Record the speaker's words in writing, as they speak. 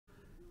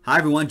Hi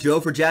everyone,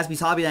 Joe for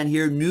Jaspys Hobbyland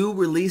here. New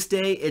release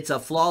day. It's a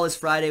Flawless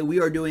Friday. We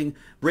are doing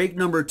break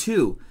number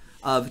 2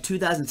 of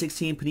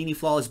 2016 Panini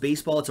Flawless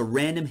Baseball. It's a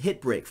random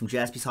hit break from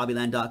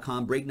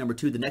JaspysHobbyland.com. Break number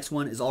 2. The next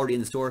one is already in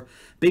the store.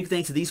 Big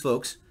thanks to these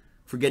folks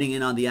for getting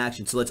in on the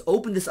action. So let's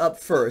open this up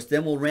first.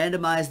 Then we'll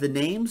randomize the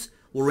names.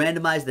 We'll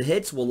randomize the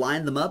hits. We'll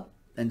line them up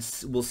and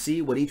we'll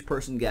see what each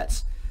person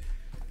gets.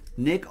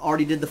 Nick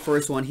already did the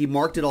first one. He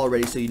marked it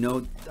already, so you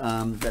know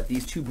that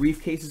these two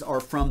briefcases are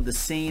from the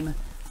same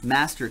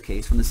master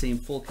case, from the same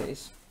full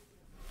case.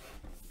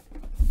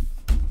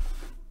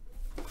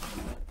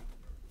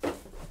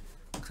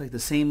 Looks like the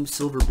same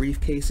silver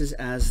briefcases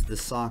as the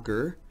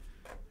soccer.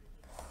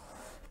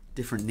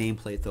 Different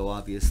nameplate though,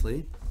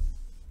 obviously.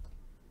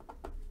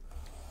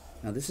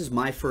 Now this is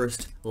my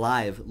first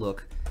live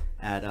look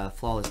at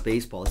Flawless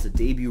Baseball. It's a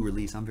debut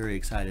release. I'm very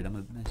excited.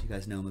 As you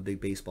guys know, I'm a big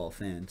baseball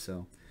fan,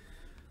 so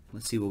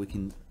let's see what we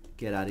can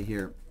get out of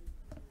here.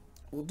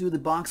 We'll do the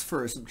box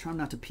first. I'm trying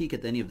not to peek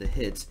at any of the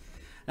hits.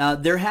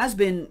 There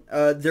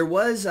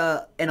was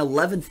an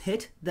 11th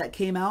hit that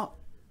came out.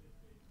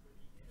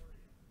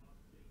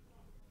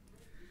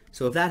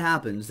 So if that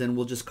happens, then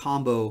we'll just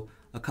combo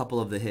a couple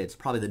of the hits,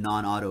 probably the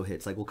non-auto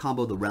hits. Like we'll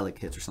combo the relic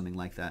hits or something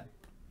like that.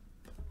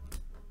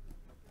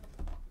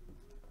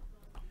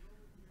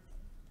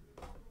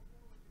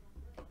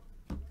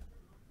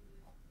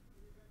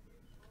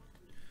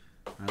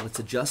 All right, let's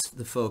adjust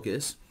the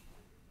focus.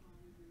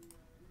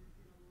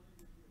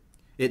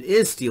 It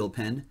is steel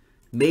pen.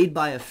 Made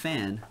by a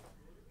fan,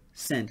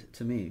 sent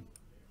to me.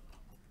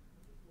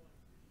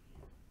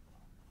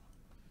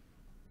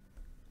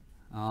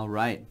 All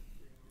right.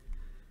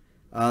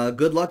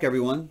 Good luck,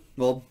 everyone.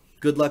 Well,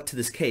 good luck to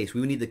this case.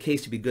 We need the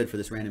case to be good for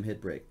this random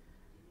hit break.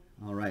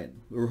 All right.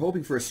 We're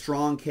hoping for a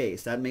strong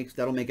case.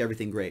 That'll make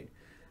everything great.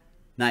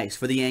 Nice.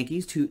 For the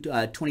Yankees, 22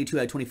 out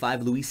of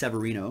 25, Luis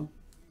Severino.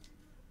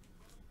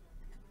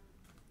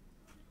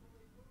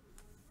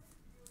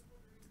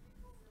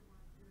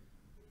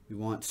 We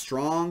want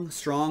strong,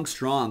 strong,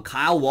 strong.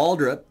 Kyle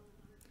Waldrop,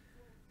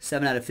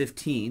 7 out of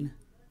 15.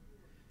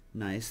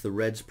 Nice. The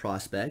Reds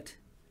prospect.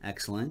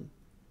 Excellent.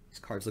 These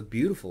cards look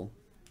beautiful.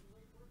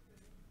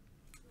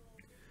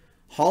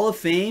 Hall of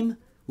Fame.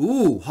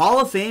 Ooh, Hall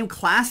of Fame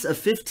class of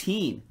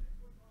 15.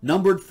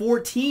 Numbered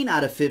 14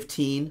 out of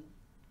 15.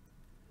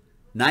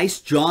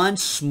 Nice John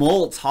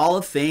Smoltz, Hall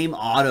of Fame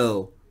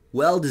auto.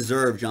 Well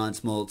deserved, John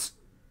Smoltz.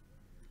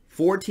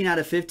 14 out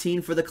of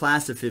 15 for the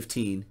class of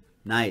 15.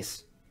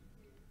 Nice.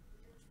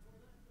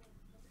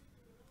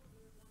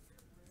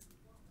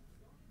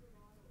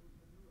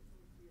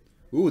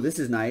 Ooh, this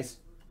is nice.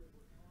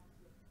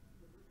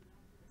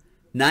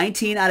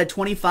 19 out of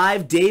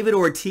 25, David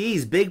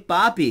Ortiz, Big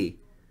Papi.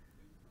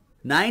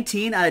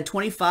 19 out of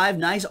 25,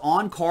 nice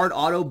on-card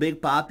auto,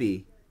 Big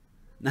Papi.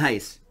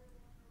 Nice.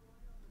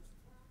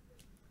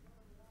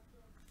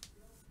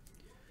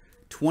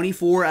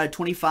 24 out of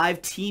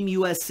 25, Team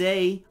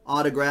USA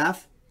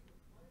autograph.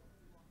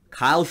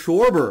 Kyle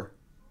Schwarber.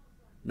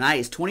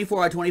 Nice.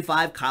 24 out of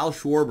 25, Kyle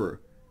Schwarber.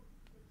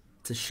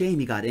 It's a shame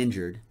he got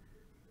injured.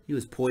 He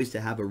was poised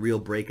to have a real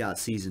breakout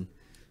season.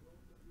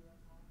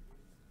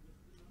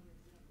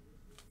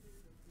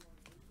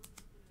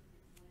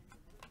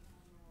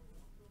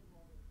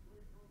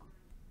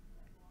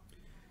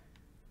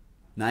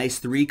 Nice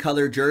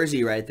 3-color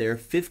jersey right there.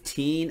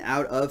 15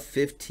 out of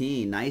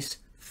 15. Nice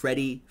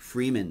Freddie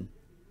Freeman.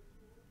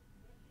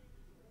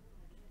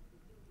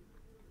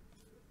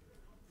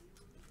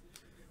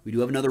 We do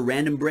have another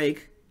random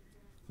break.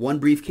 One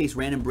briefcase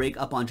random break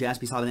up on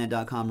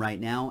JaspysHobbyland.com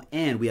right now.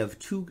 And we have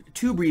two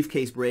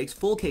briefcase breaks,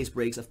 full case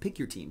breaks of Pick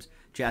Your Teams.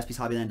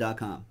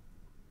 JaspysHobbyland.com.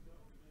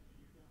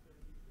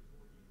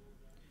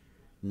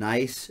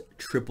 Nice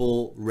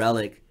triple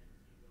relic.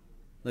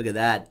 Look at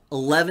that.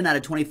 11 out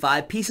of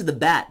 25. Piece of the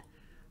bat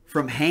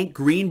from Hank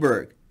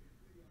Greenberg.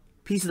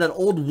 Piece of that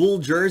old wool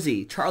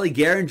jersey. Charlie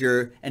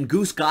Gehringer and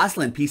Goose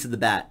Goslin piece of the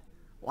bat.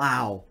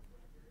 Wow.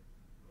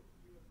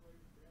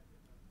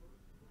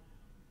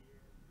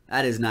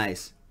 That is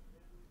nice.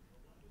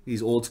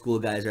 These old school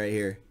guys right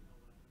here.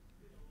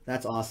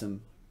 That's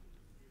awesome.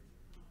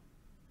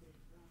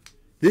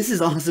 This is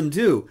awesome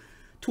too.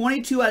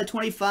 22 out of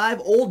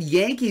 25. Old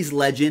Yankees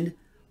legend.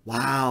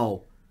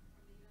 Wow.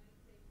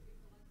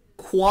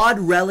 Quad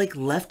relic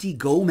Lefty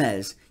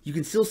Gomez. You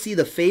can still see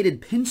the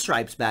faded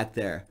pinstripes back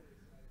there. Are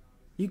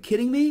you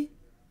kidding me?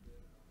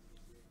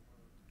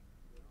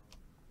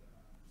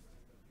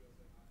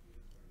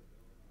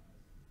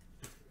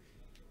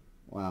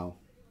 Wow.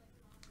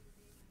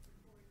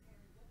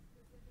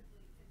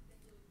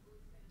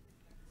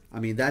 I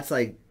mean, that's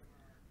like,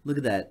 look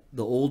at that.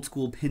 The old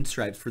school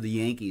pinstripes for the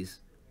Yankees.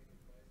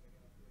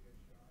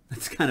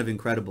 That's kind of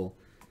incredible.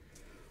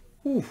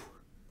 Whew.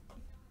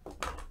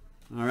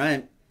 All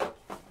right.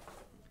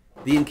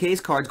 The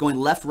encased cards going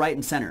left, right,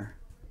 and center.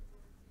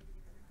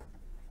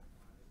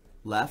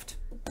 Left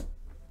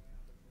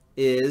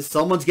is,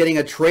 someone's getting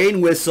a train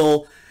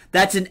whistle.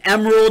 That's an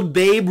Emerald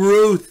Babe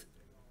Ruth.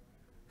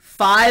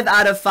 5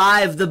 out of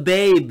 5, the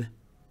Babe.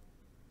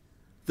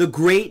 The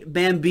Great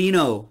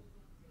Bambino.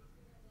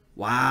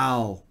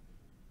 Wow.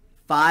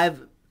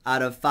 5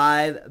 out of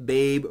 5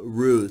 Babe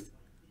Ruth.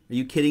 Are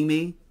you kidding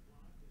me?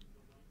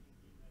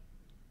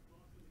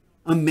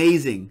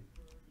 Amazing.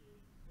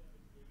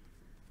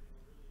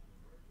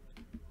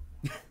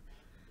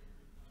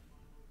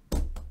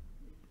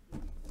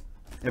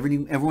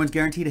 Everyone's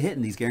guaranteed a hit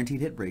in these guaranteed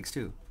hit breaks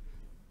too.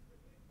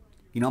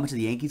 You know how much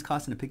the Yankees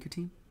cost in to pick your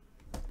team?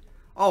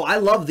 Oh, I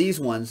love these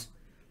ones.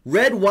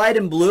 Red, white,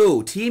 and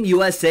blue. Team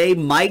USA,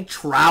 Mike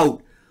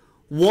Trout.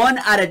 1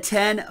 out of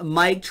 10,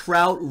 Mike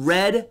Trout.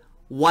 Red,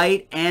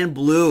 white, and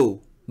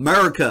blue.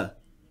 America.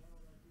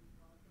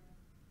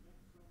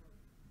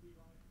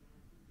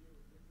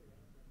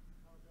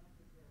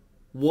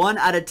 One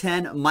out of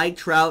 10, Mike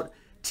Trout.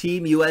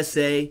 Team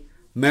USA,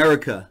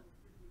 America.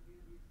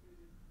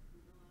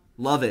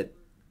 Love it.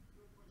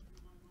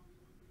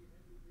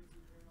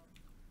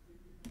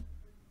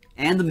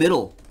 And the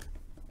middle.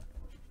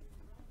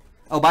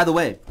 Oh, by the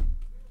way,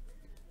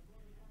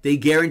 they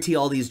guarantee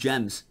all these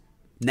gems.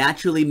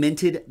 Naturally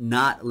minted,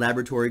 not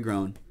laboratory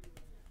grown.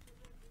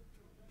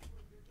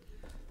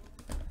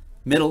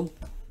 Middle.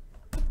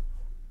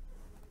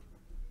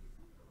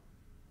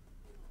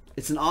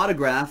 It's an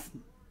autograph.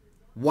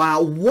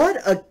 Wow, what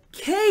a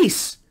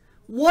case.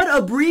 What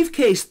a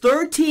briefcase.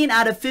 13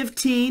 out of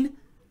 15.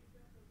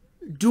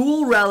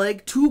 Dual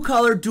relic,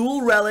 2-color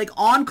dual relic,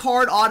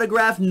 on-card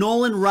autograph,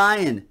 Nolan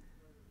Ryan.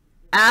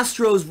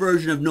 Astros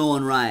version of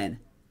Nolan Ryan.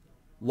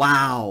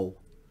 Wow.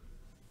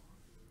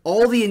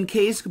 All the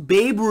encased,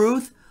 Babe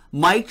Ruth,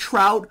 Mike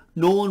Trout,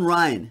 Nolan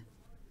Ryan.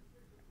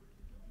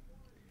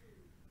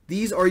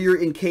 These are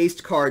your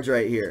encased cards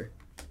right here.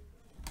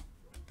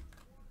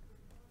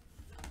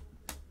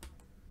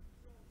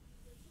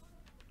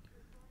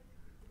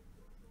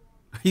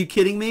 Are you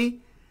kidding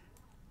me?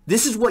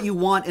 This is what you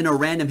want in a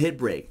random hit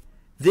break.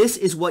 This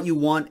is what you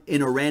want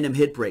in a random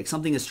hit break.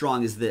 Something as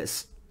strong as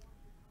this.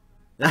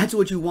 That's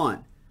what you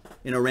want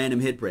in a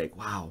random hit break.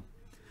 Wow.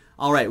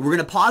 All right, we're going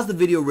to pause the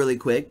video really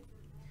quick.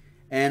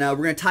 And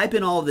we're going to type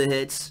in all of the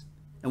hits.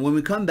 And when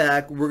we come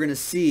back, we're going to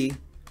see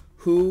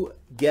who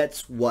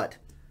gets what.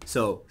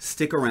 So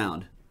stick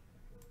around.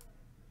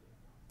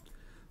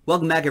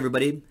 Welcome back,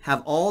 everybody.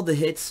 Have all the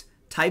hits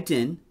typed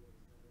in.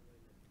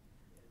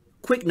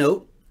 Quick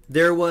note,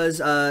 there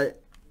was an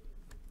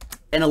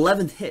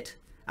 11th hit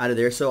out of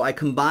there. So I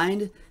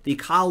combined the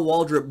Kyle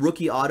Waldrop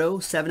rookie auto,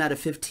 7 out of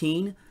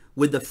 15,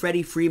 with the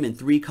Freddie Freeman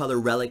 3-color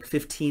relic,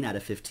 15 out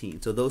of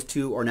 15. So those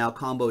two are now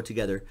comboed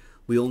together.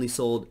 We only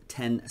sold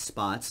 10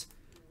 spots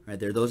right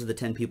there. Those are the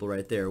 10 people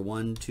right there.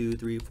 1, 2,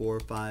 3, 4,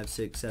 5,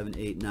 6, 7,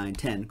 8, 9,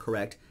 10.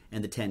 Correct.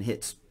 And the 10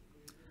 hits.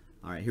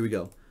 All right, here we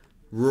go.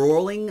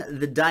 Rolling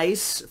the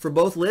dice for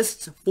both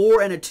lists.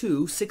 4 and a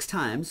 2, 6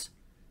 times.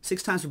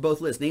 6 times for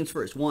both lists. Names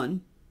first.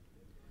 1,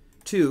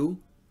 2,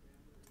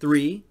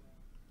 3,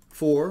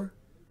 4,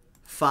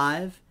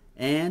 5,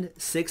 and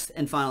 6th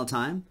and final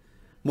time.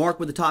 Mark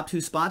with the top 2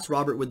 spots.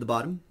 Robert with the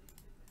bottom.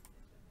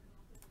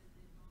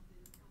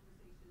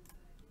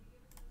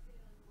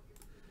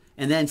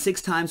 And then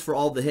 6 times for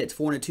all the hits.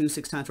 4 and a 2,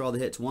 6 times for all the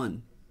hits.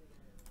 1,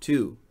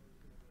 2,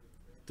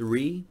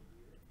 3,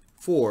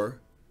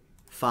 4,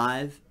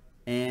 5,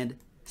 and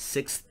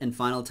 6th and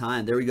final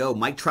time. There we go.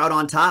 Mike Trout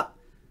on top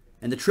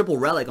and the triple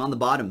relic on the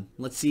bottom.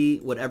 Let's see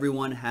what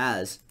everyone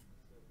has.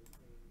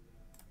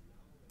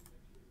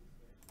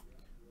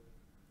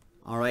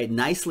 All right,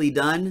 nicely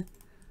done.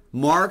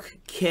 Mark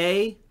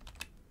K,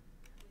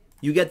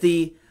 you get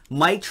the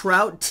Mike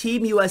Trout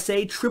Team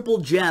USA Triple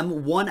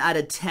Gem, 1 out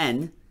of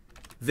 10.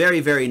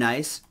 Very, very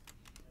nice.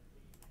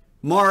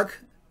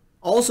 Mark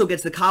also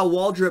gets the Kyle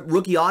Waldrop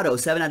rookie auto,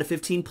 7 out of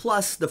 15,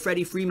 plus the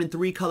Freddie Freeman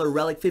 3-color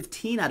relic,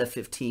 15 out of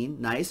 15.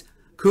 Nice.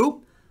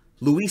 Coop,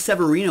 Luis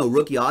Severino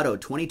rookie auto,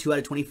 22 out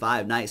of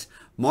 25. Nice.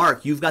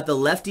 Mark, you've got the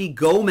Lefty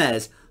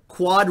Gomez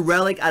quad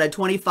relic out of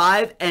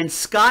 25, and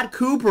Scott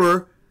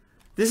Cooper.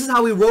 This is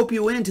how we rope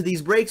you into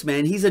these breaks,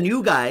 man. He's a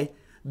new guy.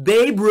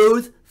 Babe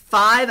Ruth,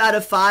 5 out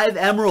of 5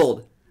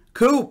 Emerald.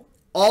 Coop,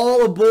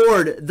 all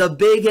aboard the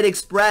Big Hit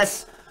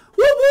Express.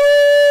 Woo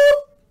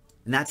woo!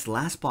 And that's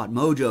last spot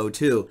mojo,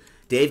 too.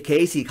 Dave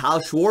Casey, Kyle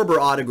Schwarber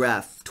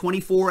autograph,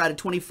 24 out of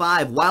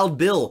 25. Wild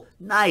Bill,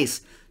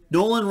 nice.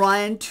 Nolan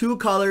Ryan,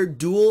 2-color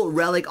dual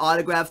relic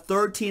autograph,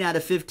 13 out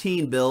of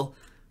 15, Bill.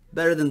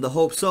 Better than the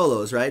Hope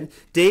Solos, right?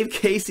 Dave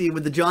Casey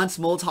with the John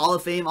Smoltz Hall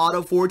of Fame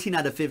auto, 14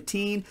 out of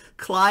 15.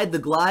 Clyde the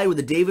Glide with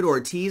the David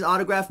Ortiz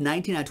autograph,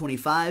 19 out of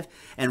 25.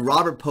 And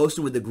Robert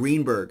Poston with the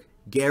Greenberg,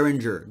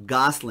 Gehringer,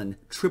 Goslin,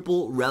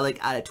 triple relic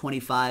out of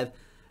 25.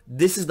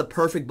 This is the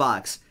perfect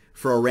box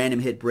for a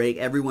random hit break.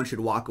 Everyone should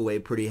walk away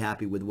pretty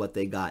happy with what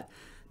they got.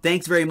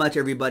 Thanks very much,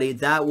 everybody.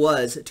 That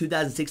was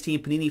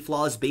 2016 Panini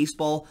Flawless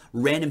Baseball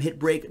Random Hit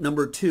Break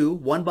number 2.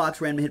 One box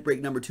random hit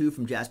break number 2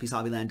 from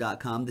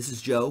JaspysHobbyland.com. This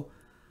is Joe.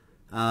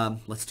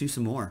 Let's do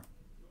some more.